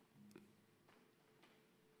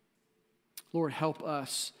 Lord, help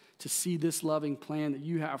us to see this loving plan that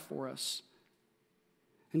you have for us.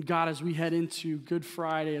 And God, as we head into Good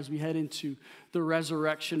Friday, as we head into the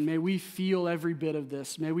resurrection, may we feel every bit of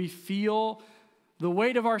this. May we feel the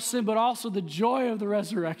weight of our sin, but also the joy of the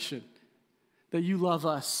resurrection, that you love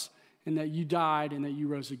us and that you died and that you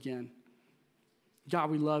rose again.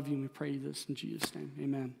 God, we love you and we pray this in Jesus' name.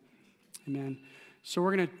 Amen. Amen. So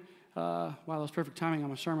we're going to, wow, that was perfect timing on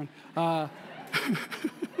my sermon.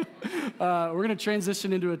 We're going to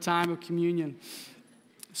transition into a time of communion.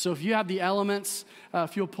 So if you have the elements,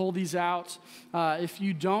 if you'll pull these out. If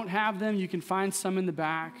you don't have them, you can find some in the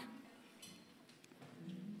back.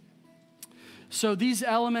 So these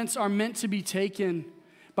elements are meant to be taken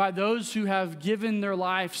by those who have given their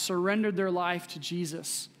life, surrendered their life to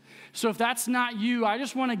Jesus. So if that's not you, I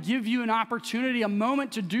just want to give you an opportunity, a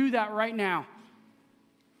moment to do that right now.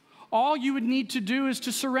 All you would need to do is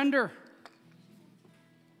to surrender.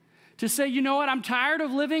 To say, you know what, I'm tired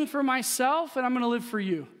of living for myself and I'm going to live for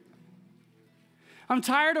you. I'm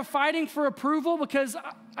tired of fighting for approval because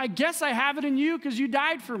I guess I have it in you because you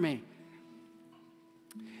died for me.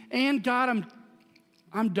 And God,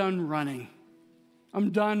 I'm done running.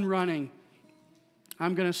 I'm done running.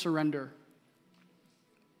 I'm going to surrender.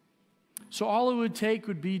 So all it would take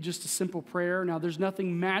would be just a simple prayer. Now, there's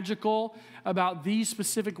nothing magical about these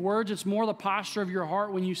specific words. It's more the posture of your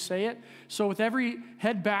heart when you say it. So with every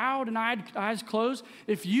head bowed and eyes closed,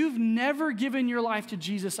 if you've never given your life to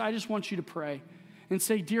Jesus, I just want you to pray and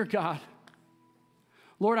say, Dear God,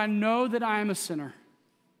 Lord, I know that I am a sinner.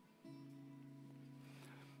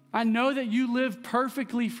 I know that you live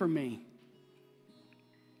perfectly for me.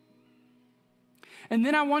 And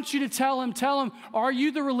then I want you to tell him, are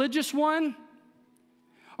you the religious one?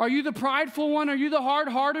 Are you the prideful one? Are you the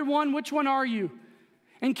hard-hearted one? Which one are you?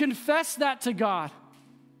 and confess that to God.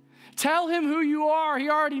 Tell him who you are. He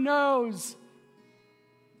already knows.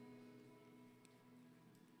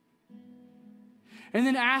 And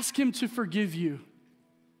then ask him to forgive you.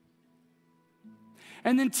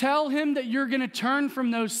 And then tell him that you're going to turn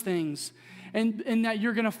from those things and that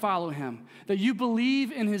you're going to follow him. That you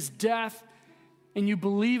believe in his death and you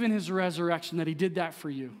believe in his resurrection, that he did that for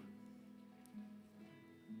you.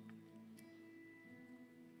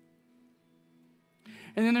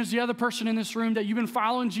 And then there's the other person in this room that you've been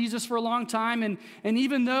following Jesus for a long time. And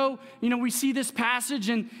even though, we see this passage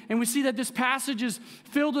and we see that this passage is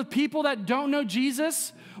filled with people that don't know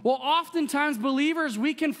Jesus, well, oftentimes believers,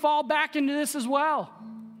 we can fall back into this as well.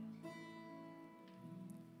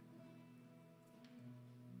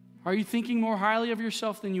 Are you thinking more highly of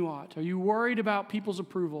yourself than you ought? Are you worried about people's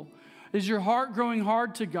approval? Is your heart growing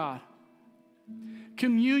hard to God?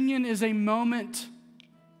 Communion is a moment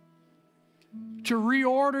to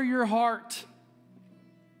reorder your heart.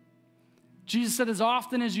 Jesus said, as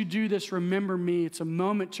often as you do this, remember me. It's a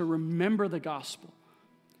moment to remember the gospel.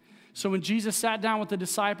 So when Jesus sat down with the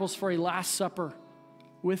disciples for a Last Supper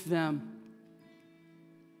with them,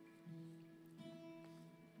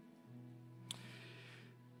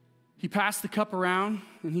 he passed the cup around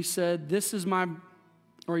and he said, he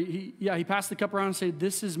passed the cup around and said,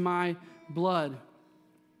 this is my blood,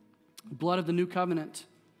 the blood of the new covenant.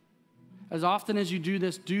 As often as you do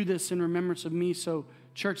this in remembrance of me. So,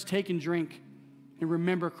 church, take and drink and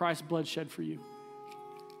remember Christ's blood shed for you.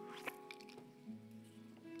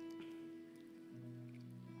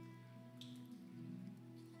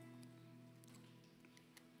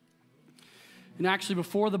 And actually,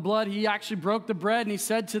 before the blood, he actually broke the bread and he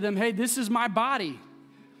said to them, hey, this is my body,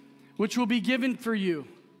 which will be given for you.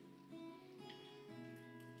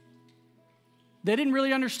 They didn't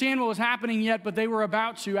really understand what was happening yet, but they were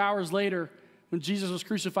about to hours later when Jesus was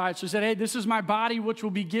crucified. So he said, hey, this is my body which will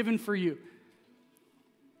be given for you.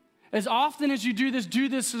 As often as you do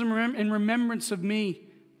this in remembrance of me.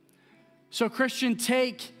 So Christian,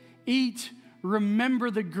 take, eat, remember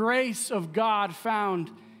the grace of God found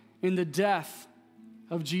in the death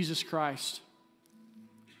of Jesus Christ.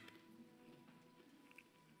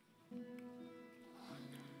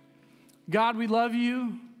 God, we love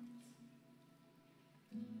you.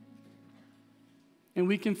 And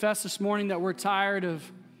we confess this morning that we're tired of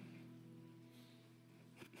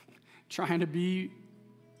trying to be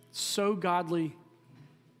so godly.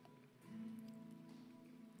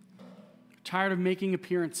 Tired of making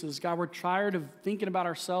appearances. God, we're tired of thinking about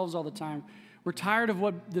ourselves all the time. We're tired of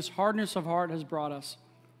what this hardness of heart has brought us.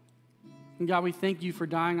 And God, we thank you for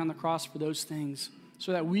dying on the cross for those things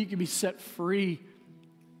so that we can be set free.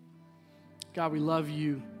 God, we love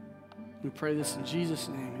you. We pray this in Jesus'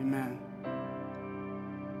 name. Amen.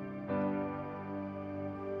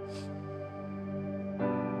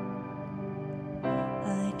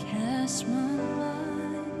 My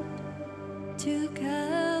mind to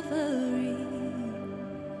Calvary,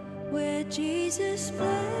 where Jesus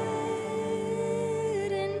bled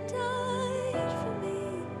and died for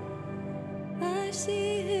me. I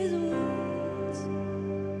see his wounds,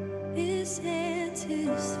 his hands,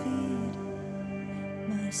 his feet,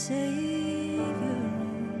 my Savior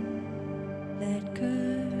on that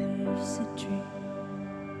cursed tree.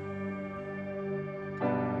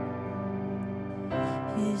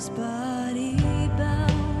 His body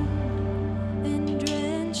bound and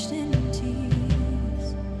drenched in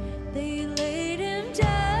tears, they laid him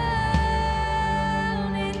down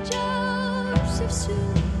in Joseph's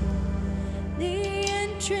tomb, the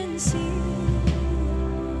entrance sealed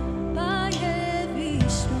by heavy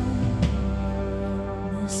stone.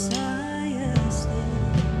 Messiah still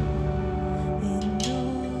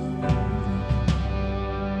endured.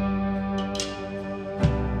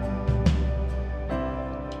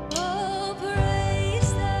 Oh,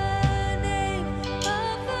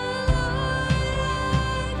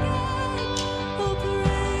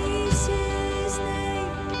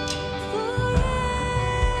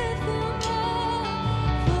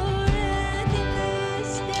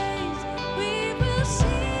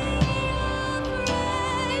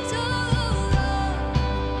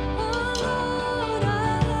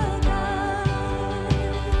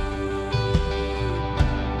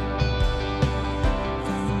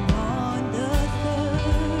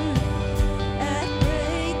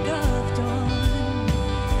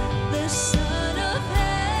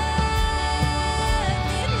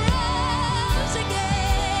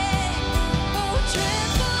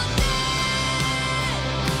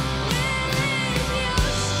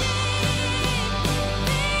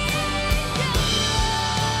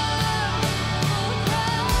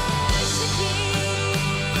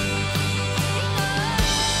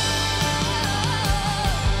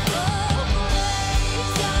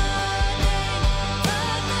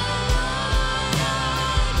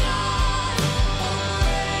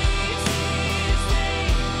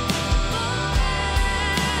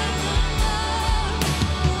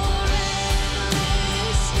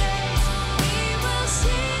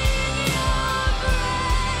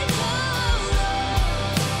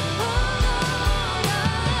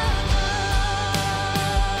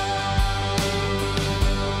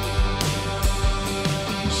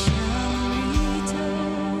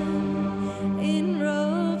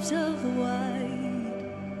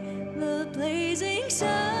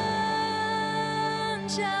 sun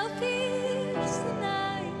shall pierce the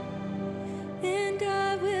night, and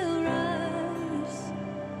I will rise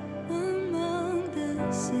among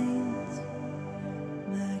the saints,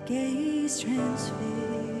 my gaze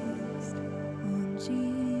transfixed on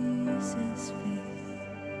Jesus' face.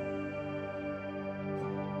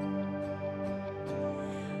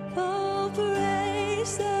 Oh,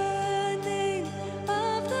 praise the name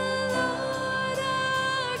of the Lord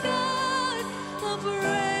our God. Oh,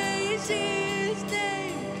 praise His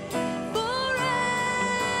name forevermore.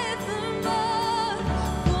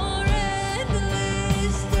 For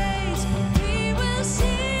endless days we will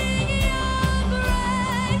sing Your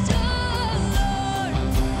praise, oh Lord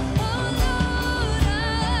our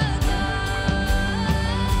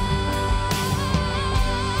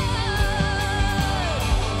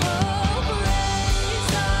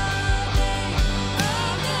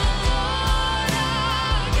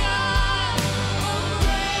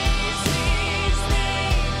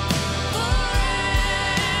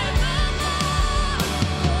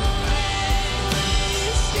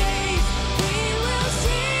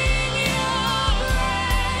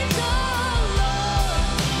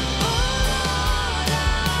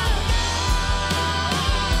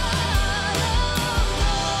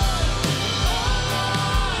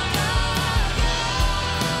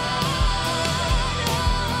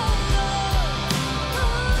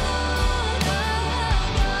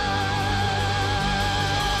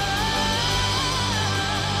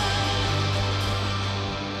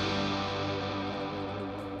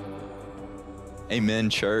Amen,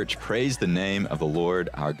 church. Praise the name of the Lord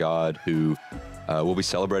our God, who we'll be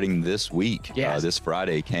celebrating this week. Yes. This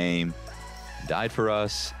Friday came, died for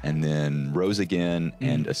us, and then rose again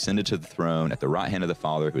and ascended to the throne at the right hand of the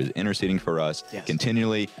Father, who is interceding for us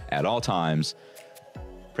continually at all times.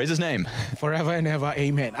 Praise His name. Forever and ever,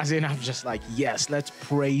 amen. As in, I'm just like, yes, let's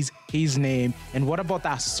praise His name. And what about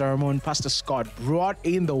that sermon? Pastor Scott brought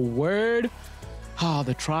in the word.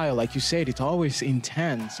 The trial, like you said, it's always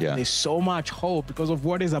intense. Yeah. There's so much hope because of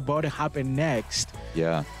what is about to happen next.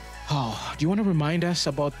 Yeah. Do you want to remind us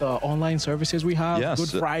about the online services we have? Yes.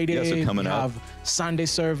 Good Friday. Yeah, so coming we up. have Sunday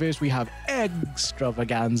service. We have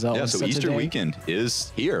extravaganza on So Saturday. Easter weekend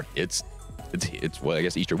is here. It's well, I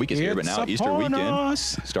guess Easter week is here, but It's now Easter upon weekend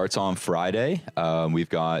us. starts on Friday. We've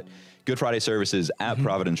got Good Friday services at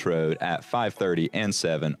Providence Road at 5:30 and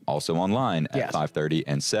 7. Also online at Yes. 5:30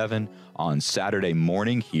 and 7. On Saturday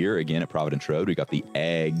morning here again at Providence Road, we got the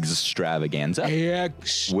extravaganza,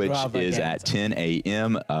 which is at 10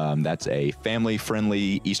 a.m. That's a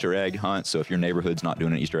family-friendly Easter egg hunt. So if your neighborhood's not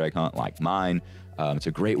doing an Easter egg hunt like mine, it's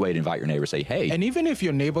a great way to invite your neighbor. Say, hey. And even if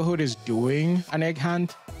your neighborhood is doing an egg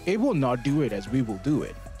hunt, it will not do it as we will do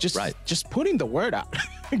it. Just putting the word out.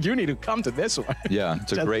 You need to come to this one. Yeah,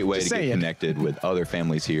 it's a great way to get connected with other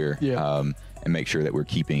families here and make sure that we're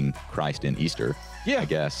keeping Christ in Easter, I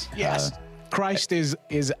guess. Yes. Christ is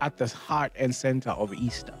at the heart and center of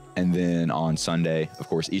Easter. And then on Sunday, of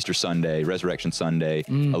course, Easter Sunday, Resurrection Sunday,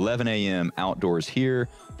 11 a.m. outdoors here,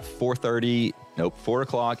 4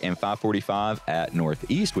 o'clock and 5:45 at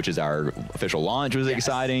Northeast, which is our official launch, which is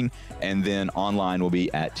exciting. And then online will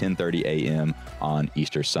be at 10:30 a.m. on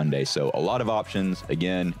Easter Sunday. So a lot of options.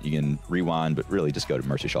 Again, you can rewind, but really just go to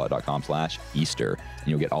mercycharlotte.com/Easter and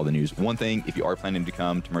you'll get all the news. One thing, if you are planning to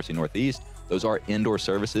come to Mercy Northeast, those are indoor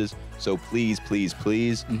services. So please, please,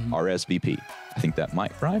 please, RSVP. I think that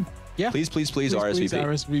might rhyme. Yeah. Please RSVP. Please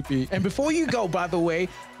RSVP. And before you go, by the way,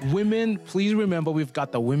 women, please remember we've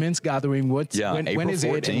got the women's gathering. When is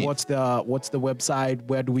it? And what's the website?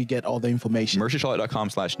 Where do we get all the information?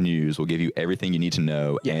 mercycharlotte.com/news will give you everything you need to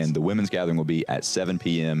know. Yes. And the women's gathering will be at 7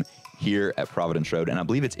 p.m. here at Providence Road. And I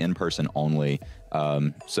believe it's in person only.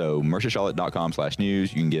 So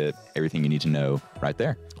mercycharlotte.com/news, you can get everything you need to know right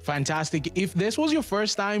there. Fantastic. If this was your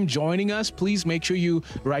first time joining us, please make sure you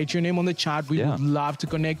write your name on the chat. We would love to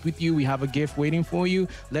connect with you. We have a gift waiting for you.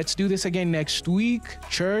 Let's do this again next week.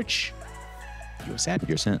 Church, you're sent.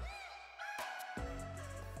 You're sent.